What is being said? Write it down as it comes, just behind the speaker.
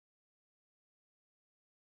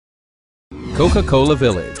Coca-cola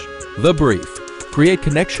Village. The brief. Create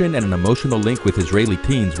connection and an emotional link with Israeli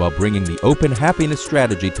teens while bringing the open happiness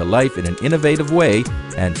strategy to life in an innovative way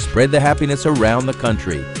and spread the happiness around the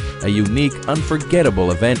country. A unique,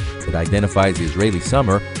 unforgettable event that identifies the Israeli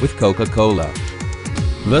summer with Coca-Cola.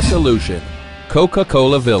 The solution.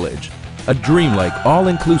 Coca-cola Village. A dreamlike,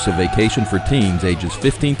 all-inclusive vacation for teens ages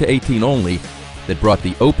 15 to 18 only that brought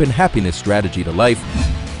the open happiness strategy to life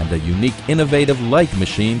and a unique, innovative like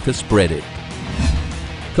machine to spread it.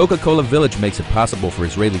 Coca-Cola Village makes it possible for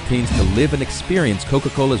Israeli teens to live and experience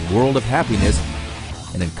Coca-Cola's world of happiness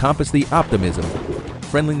and encompass the optimism,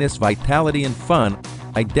 friendliness, vitality, and fun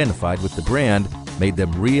identified with the brand, made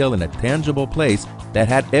them real in a tangible place that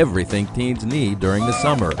had everything teens need during the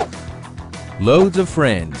summer. Loads of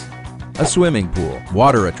friends, a swimming pool,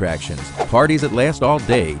 water attractions, parties that last all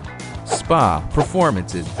day, spa,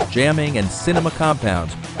 performances, jamming and cinema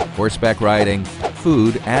compounds, horseback riding,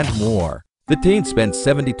 food, and more. The teens spent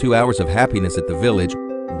 72 hours of happiness at the village,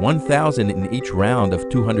 1,000 in each round of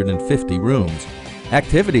 250 rooms.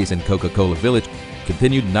 Activities in Coca-Cola Village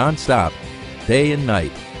continued non-stop, day and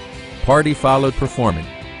night. Party followed performance,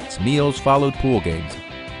 meals followed pool games.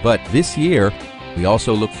 But this year, we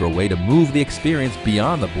also look for a way to move the experience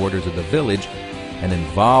beyond the borders of the village and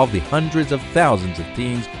involve the hundreds of thousands of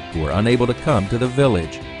teens who were unable to come to the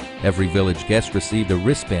village. Every village guest received a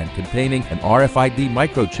wristband containing an RFID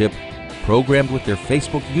microchip programmed with their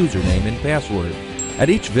Facebook username and password.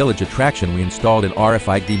 At each village attraction, we installed an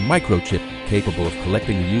RFID microchip capable of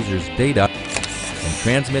collecting the user's data and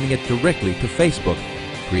transmitting it directly to Facebook,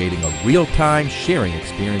 creating a real-time sharing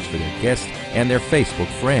experience for their guests and their Facebook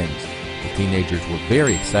friends. The teenagers were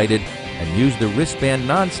very excited and used the wristband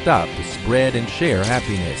non-stop to spread and share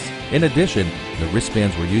happiness. In addition, the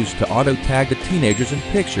wristbands were used to auto-tag the teenagers in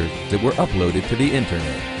pictures that were uploaded to the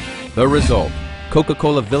internet. The result: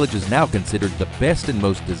 Coca-Cola Village is now considered the best and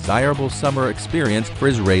most desirable summer experience for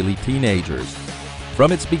Israeli teenagers.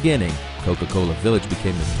 From its beginning, Coca-Cola Village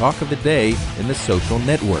became the talk of the day in the social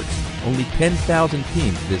networks. Only 10,000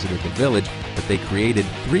 teens visited the village, but they created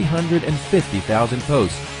 350,000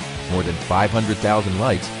 posts, more than 500,000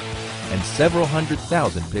 likes, and several hundred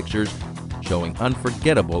thousand pictures showing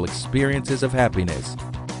unforgettable experiences of happiness.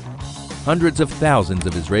 Hundreds of thousands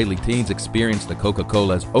of Israeli teens experienced the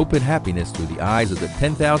Coca-Cola's open happiness through the eyes of the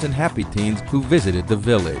 10,000 happy teens who visited the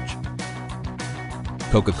village.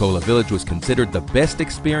 Coca-Cola Village was considered the best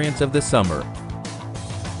experience of the summer.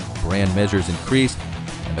 Brand measures increased,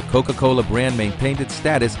 and the Coca-Cola brand maintained its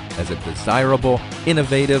status as a desirable,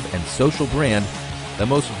 innovative, and social brand, the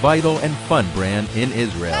most vital and fun brand in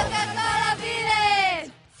Israel.